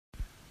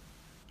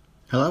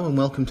Hello and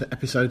welcome to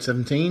episode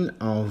 17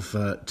 of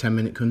 10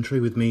 Minute Country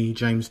with me,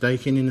 James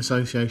Dakin, in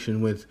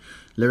association with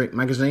Lyric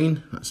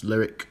Magazine. That's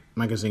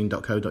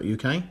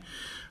lyricmagazine.co.uk.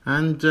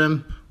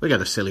 And we got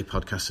a silly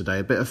podcast today,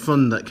 a bit of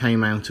fun that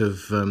came out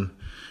of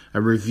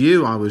a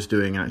review I was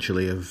doing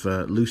actually of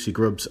Lucy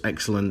Grubb's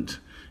excellent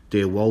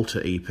Dear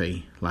Walter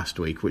EP last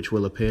week, which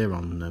will appear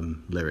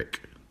on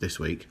Lyric this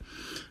week.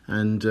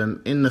 And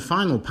in the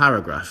final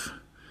paragraph,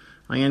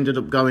 I ended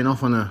up going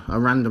off on a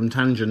random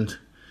tangent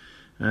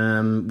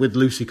with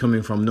Lucy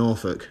coming from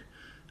Norfolk,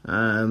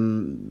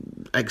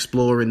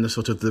 exploring the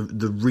sort of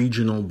the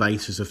regional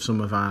basis of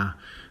some of our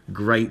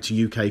great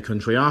UK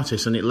country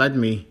artists, and it led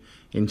me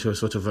into a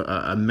sort of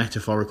a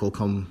metaphorical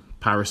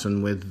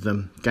comparison with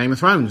Game of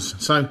Thrones.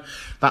 So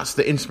that's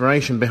the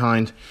inspiration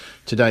behind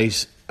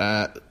today's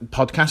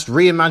podcast,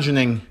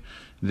 reimagining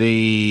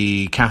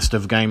the cast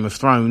of Game of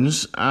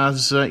Thrones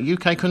as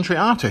UK country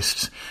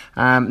artists.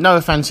 No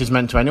offence is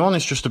meant to anyone,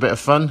 it's just a bit of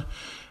fun.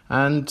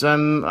 And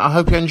I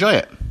hope you enjoy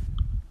it.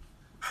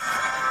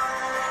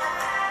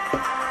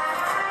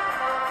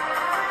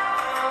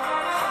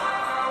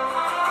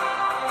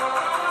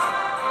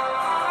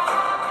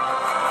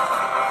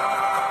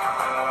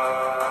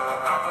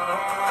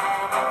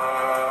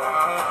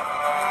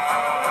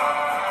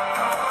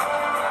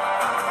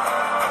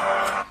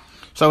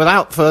 So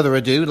without further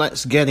ado,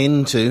 let's get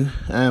into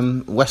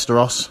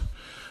Westeros,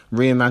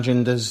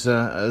 reimagined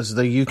as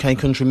the UK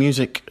country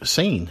music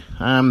scene.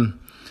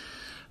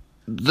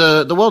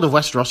 The world of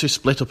Westeros is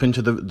split up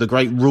into the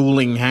great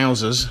ruling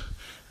houses,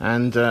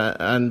 and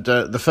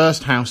the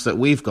first house that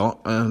we've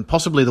got,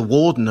 possibly the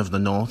Warden of the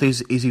North,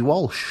 is Izzy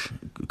Walsh,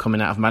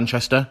 coming out of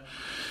Manchester,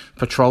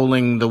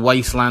 patrolling the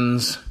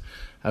wastelands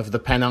of the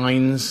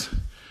Pennines,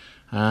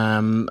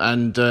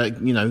 and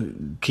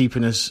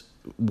keeping us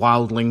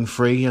wildling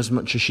free as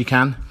much as she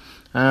can.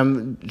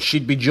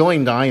 She'd be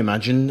joined, I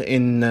imagine,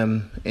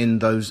 in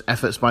those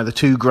efforts by the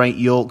two great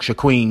Yorkshire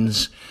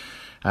queens,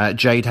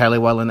 Jade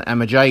Helliwell and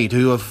Emma Jade,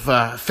 who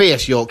have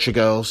fierce Yorkshire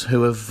girls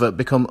who have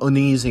become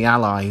uneasy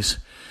allies,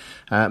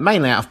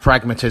 mainly out of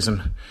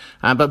pragmatism.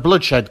 But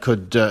bloodshed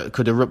could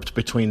erupt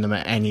between them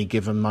at any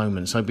given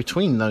moment. So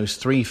between those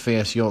three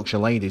fierce Yorkshire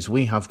ladies,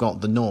 we have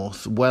got the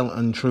North well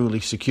and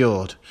truly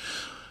secured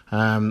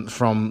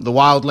from the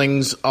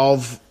wildlings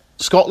of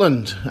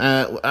Scotland,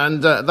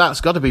 and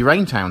that's got to be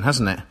Raintown,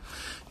 hasn't it?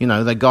 You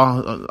know,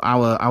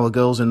 our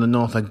girls in the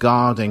North are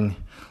guarding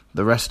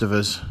the rest of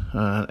us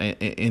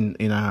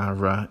in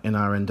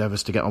our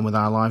endeavours to get on with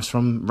our lives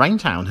from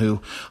Raintown,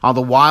 who are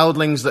the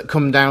wildlings that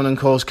come down and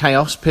cause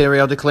chaos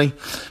periodically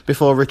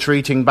before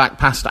retreating back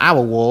past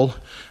our wall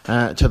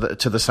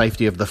to the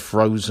safety of the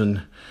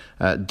frozen,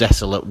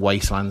 desolate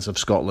wastelands of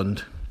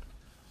Scotland.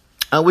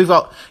 We've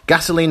got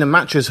Gasoline and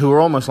Matches, who are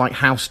almost like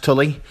House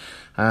Tully,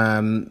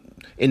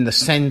 in the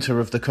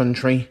centre of the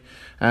country.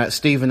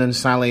 Stephen and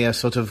Sally are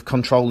sort of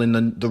controlling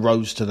the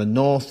roads to the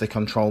north. They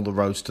control the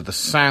roads to the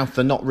south.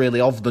 They're not really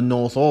of the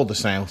north or the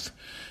south.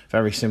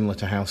 Very similar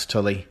to House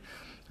Tully.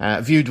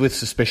 Viewed with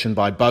suspicion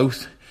by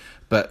both,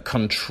 but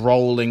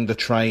controlling the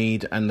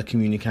trade and the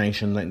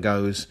communication that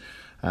goes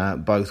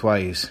both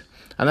ways.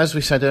 And as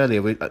we said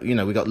earlier, we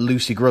got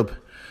Lucy Grubb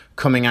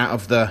coming out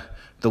of the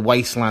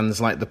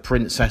wastelands like the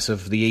princess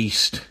of the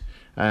east,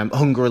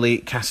 hungrily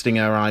casting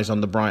her eyes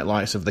on the bright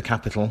lights of the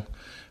capital.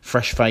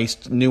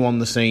 Fresh-faced, new on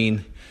the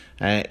scene,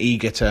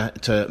 eager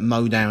to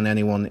mow down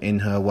anyone in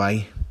her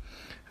way.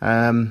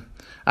 And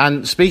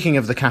speaking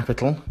of the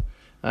capital,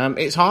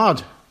 it's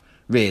hard,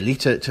 really,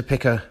 to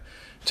pick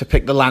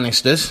the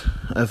Lannisters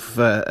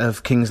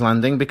of King's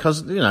Landing,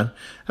 because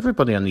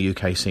everybody on the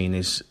UK scene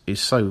is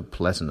so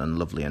pleasant and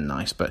lovely and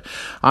nice. But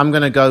I'm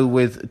going to go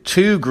with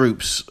two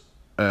groups,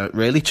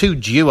 two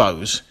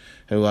duos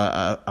who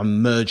are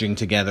merging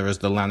together as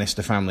the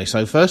Lannister family.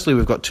 So firstly,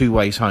 we've got Two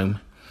Ways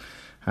Home.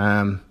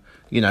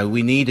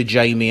 We need a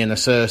Jaime and a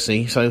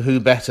Cersei, so who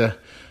better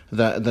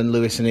than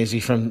Lewis and Izzy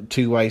from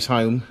Two Ways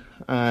Home?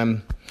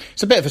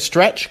 It's a bit of a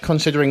stretch,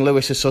 considering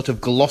Lewis's sort of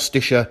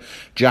Gloucestershire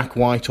Jack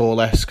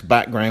Whitehall-esque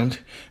background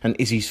and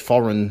Izzy's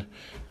foreign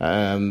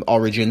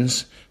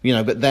origins,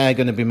 but they're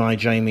going to be my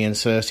Jaime and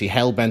Cersei,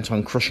 hell-bent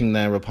on crushing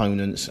their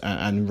opponents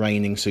and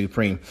reigning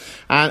supreme.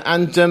 We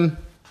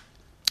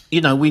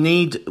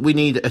need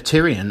a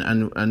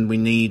Tyrion, and we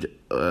need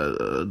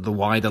the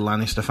wider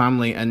Lannister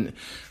family, and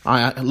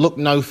I look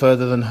no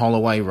further than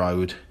Holloway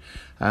Road.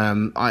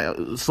 I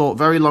thought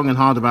very long and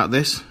hard about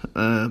this,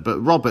 but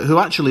Robert, who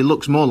actually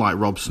looks more like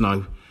Rob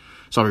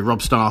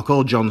Stark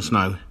or Jon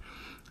Snow,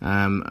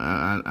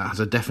 has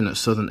a definite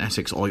Southern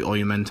Essex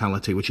oi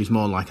mentality, which is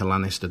more like a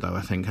Lannister, though,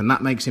 I think, and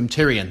that makes him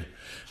Tyrion,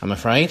 I'm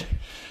afraid.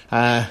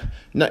 No,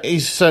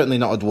 he's certainly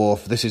not a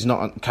dwarf. This is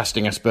not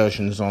casting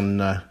aspersions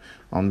on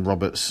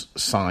Robert's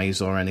size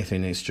or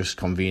anything. It's just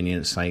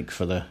convenience sake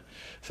for the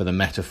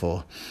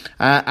metaphor.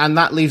 And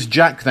that leaves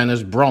Jack then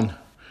as Bronn,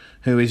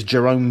 who is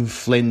Jerome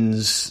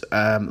Flynn's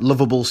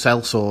lovable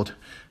sellsword,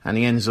 and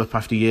he ends up,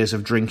 after years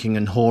of drinking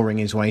and whoring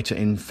his way to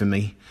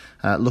infamy,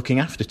 looking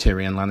after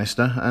Tyrion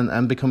Lannister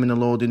and becoming a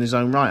lord in his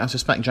own right. I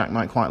suspect Jack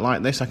might quite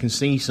like this. I can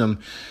see some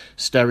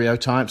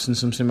stereotypes and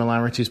some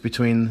similarities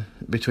between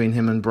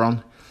him and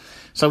Bronn.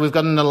 So we've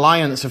got an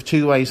alliance of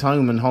Two Ways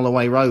Home and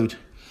Holloway Road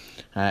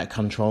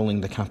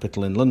controlling the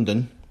capital in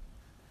London.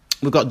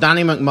 We've got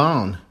Danny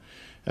McMahon,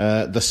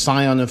 the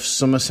scion of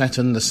Somerset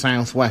and the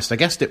Southwest. I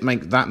guess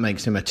that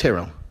makes him a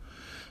Tyrell.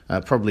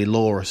 Probably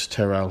Loras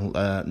Tyrell,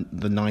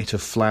 the Knight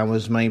of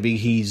Flowers, maybe.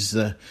 He's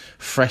the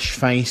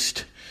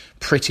fresh-faced,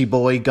 pretty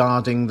boy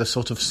guarding the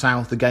sort of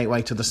south, the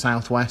gateway to the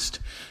southwest.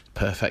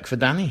 Perfect for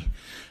Danny.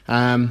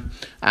 And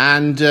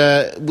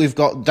we've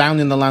got down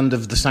in the land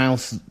of the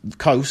south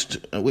coast,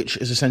 which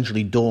is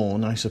essentially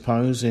Dorne, I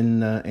suppose,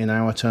 in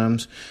our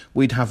terms.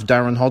 We'd have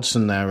Darren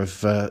Hodgson there of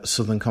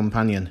Southern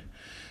Companion.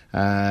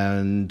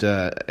 And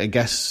I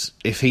guess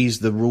if he's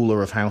the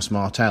ruler of House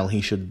Martell, he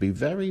should be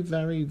very,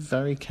 very,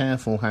 very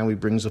careful how he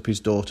brings up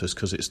his daughters,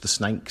 because it's the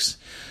snakes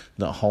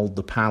that hold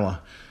the power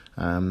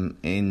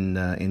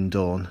in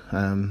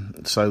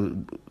Dorne. So,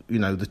 you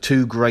know, the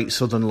two great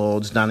southern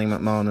lords, Danny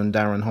McMahon and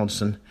Darren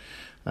Hodgson.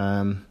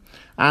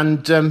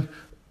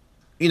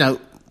 You know,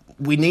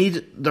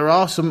 there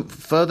are some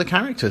further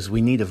characters.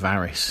 We need a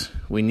Varys.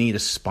 We need a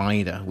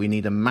Spider. We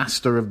need a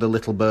master of the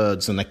little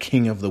birds and a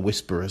king of the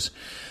whisperers.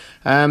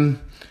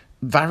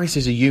 Varys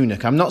is a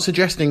eunuch. I'm not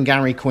suggesting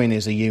Gary Quinn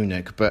is a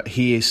eunuch, but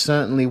he is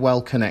certainly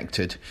well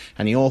connected,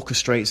 and he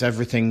orchestrates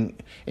everything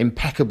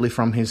impeccably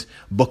from his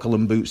buckle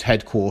and boots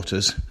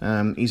headquarters.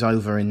 He's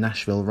over in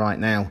Nashville right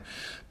now,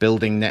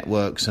 building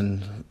networks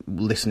and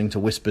listening to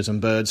whispers and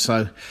birds.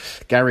 So,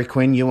 Gary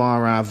Quinn, you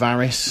are our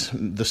Varys,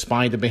 the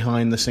spider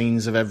behind the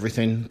scenes of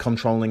everything,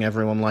 controlling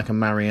everyone like a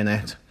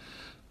marionette.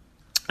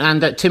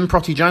 And Tim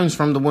Protty-Jones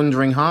from The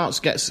Wandering Hearts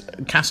gets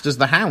cast as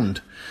the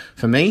Hound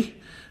for me.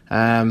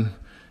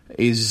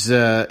 Is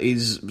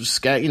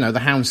scare, you know, the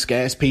Hound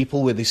scares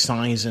people with his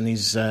size and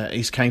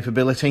his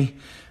capability.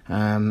 You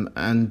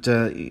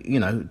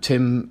know,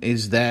 Tim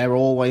is there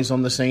always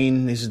on the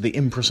scene. This is the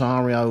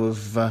impresario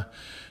of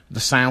the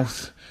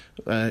South.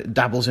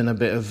 Dabbles in a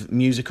bit of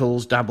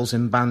musicals, dabbles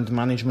in band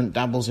management,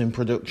 dabbles in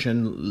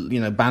production, you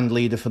know, band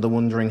leader for the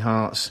Wandering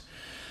Hearts.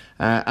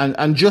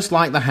 And just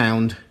like the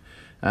Hound,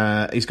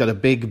 he's got a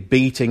big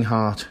beating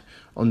heart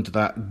under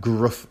that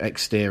gruff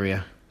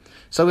exterior.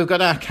 So we've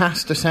got our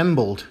cast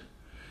assembled,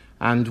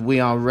 and we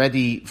are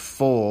ready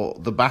for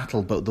the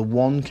battle, but the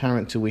one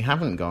character we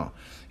haven't got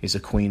is a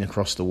queen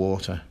across the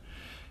water.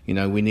 You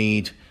know, we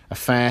need a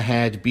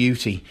fair-haired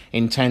beauty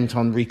intent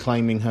on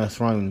reclaiming her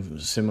throne,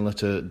 similar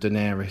to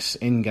Daenerys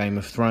in Game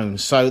of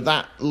Thrones. So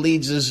that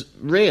leads us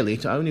really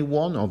to only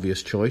one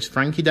obvious choice,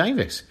 Frankie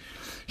Davis.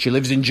 She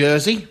lives in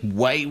Jersey,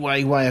 way,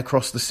 way, way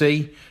across the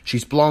sea.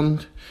 She's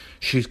blonde.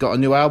 She's got a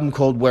new album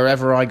called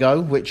Wherever I Go,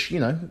 which,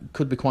 you know,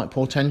 could be quite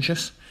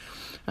portentous.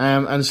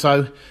 And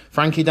so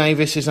Frankie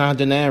Davis is our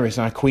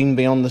Daenerys, our queen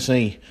beyond the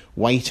sea,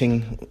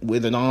 waiting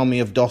with an army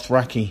of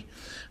Dothraki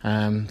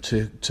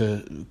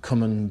to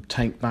come and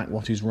take back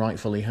what is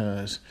rightfully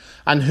hers.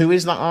 And who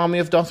is that army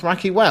of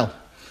Dothraki? Well,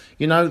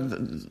 you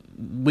know,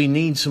 we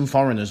need some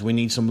foreigners. We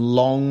need some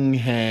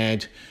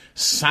long-haired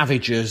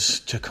savages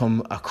to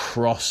come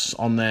across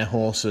on their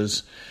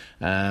horses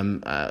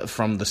from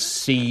the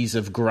seas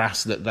of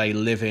grass that they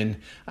live in.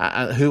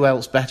 Who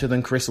else better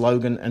than Chris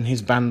Logan and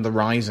his band The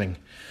Rising?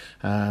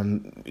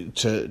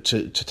 To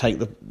take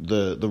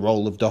the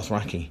role of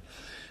Dothraki.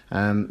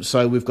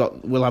 So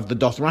we'll have the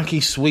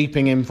Dothraki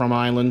sweeping in from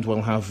Ireland,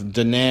 we'll have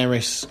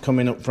Daenerys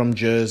coming up from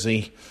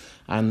Jersey,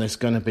 and there's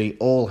going to be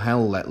all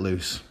hell let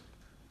loose.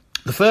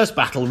 The first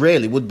battle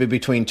really would be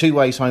between Two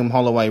Ways Home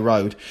Holloway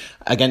Road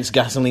against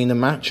Gasoline and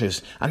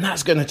Matches, and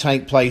that's going to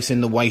take place in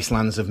the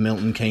wastelands of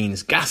Milton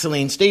Keynes.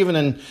 Gasoline, Stephen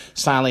and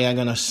Sally are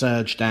going to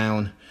surge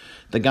down.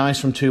 The guys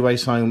from Two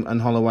Ways Home and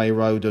Holloway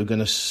Road are going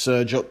to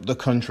surge up the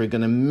country,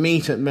 going to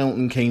meet at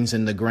Milton Keynes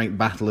in the great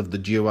battle of the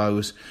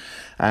duos.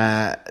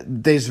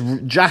 There's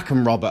Jack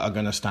and Robert are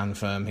going to stand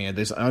firm here.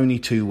 There's only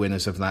two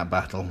winners of that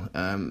battle.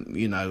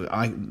 You know,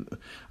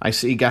 I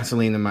see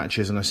Gasoline and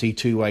Matches and I see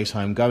Two Ways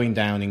Home going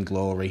down in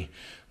glory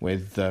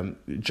with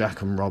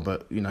Jack and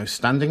Robert, you know,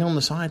 standing on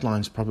the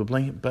sidelines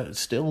probably, but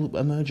still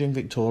emerging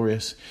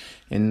victorious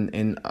in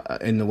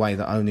the way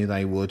that only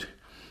they would.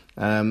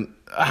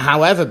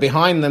 However,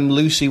 behind them,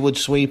 Lucy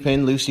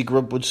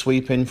Grubb would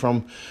sweep in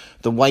from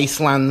the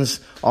wastelands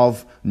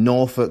of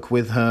Norfolk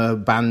with her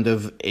band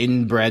of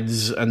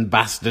inbreds and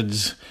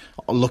bastards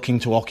looking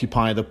to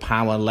occupy the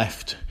power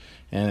left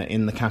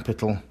in the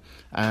capital.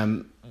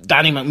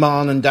 Danny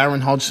McMahon and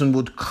Darren Hodgson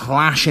would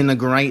clash in a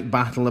great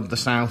battle of the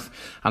South,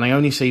 and I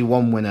only see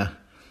one winner,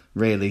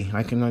 really.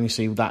 I can only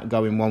see that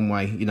going one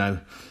way. You know,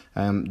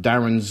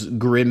 Darren's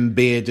grim,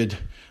 bearded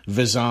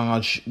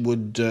visage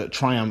would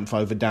triumph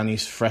over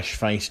Danny's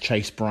fresh-faced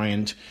Chase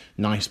Bryant,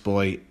 nice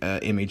boy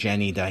image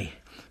any day.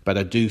 But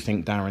I do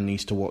think Darren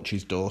needs to watch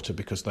his daughter,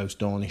 because those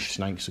Dornish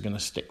snakes are going to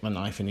stick the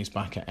knife in his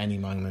back at any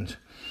moment.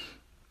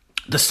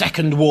 The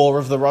Second War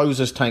of the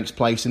Roses takes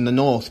place in the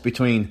north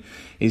between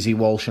Izzy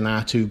Walsh and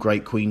our two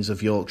great queens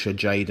of Yorkshire,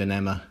 Jade and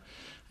Emma.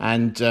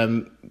 And,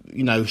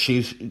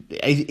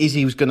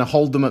 Izzy was going to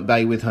hold them at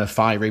bay with her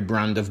fiery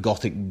brand of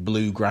gothic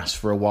bluegrass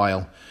for a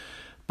while.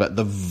 But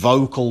the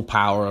vocal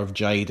power of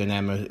Jade and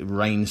Emma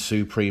reigns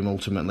supreme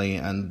ultimately,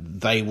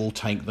 and they will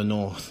take the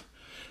north.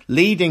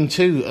 Leading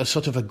to a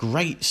sort of a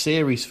great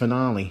series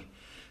finale,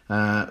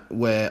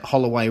 where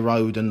Holloway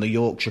Road and the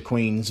Yorkshire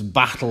Queens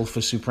battle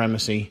for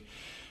supremacy.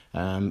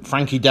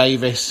 Frankie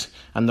Davis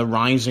and the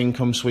Rising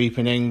come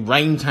sweeping in.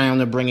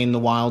 Raintown are bringing the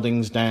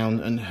Wildings down,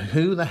 and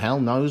who the hell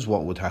knows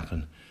what would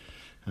happen.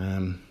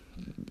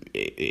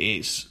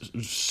 It's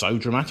so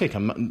dramatic,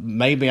 and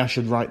maybe I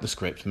should write the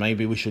script.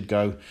 Maybe we should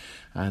go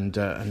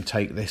and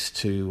take this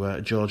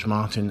to George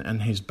Martin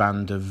and his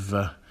band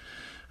of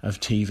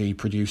TV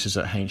producers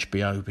at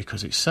HBO,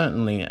 because it's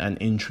certainly an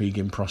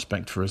intriguing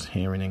prospect for us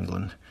here in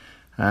England.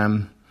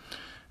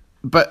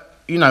 But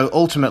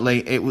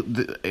ultimately, it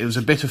was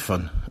a bit of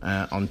fun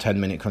on 10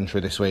 Minute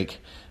Country this week,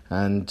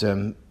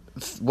 and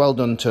well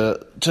done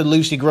to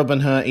Lucy Grubb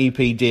and her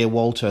EP Dear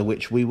Walter,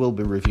 which we will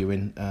be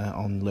reviewing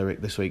on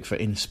Lyric this week, for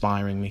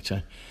inspiring me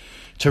to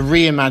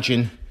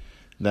reimagine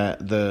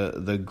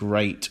the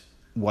great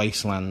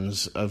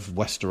wastelands of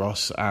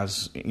Westeros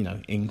as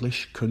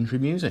English country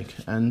music.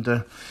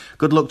 And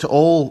good luck to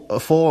all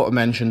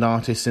aforementioned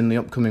artists in the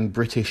upcoming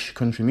British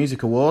Country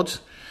Music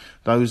Awards.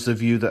 Those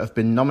of you that have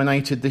been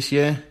nominated this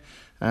year,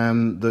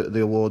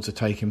 the awards are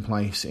taking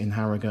place in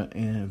Harrogate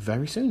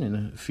very soon,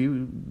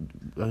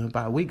 in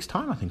about a week's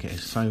time, I think it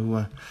is.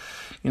 So,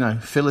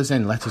 fill us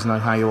in, let us know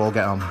how you all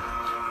get on.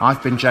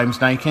 I've been James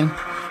Dakin,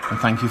 and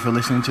thank you for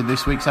listening to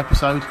this week's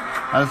episode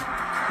of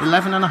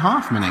 11 and a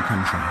half Minute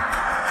Country.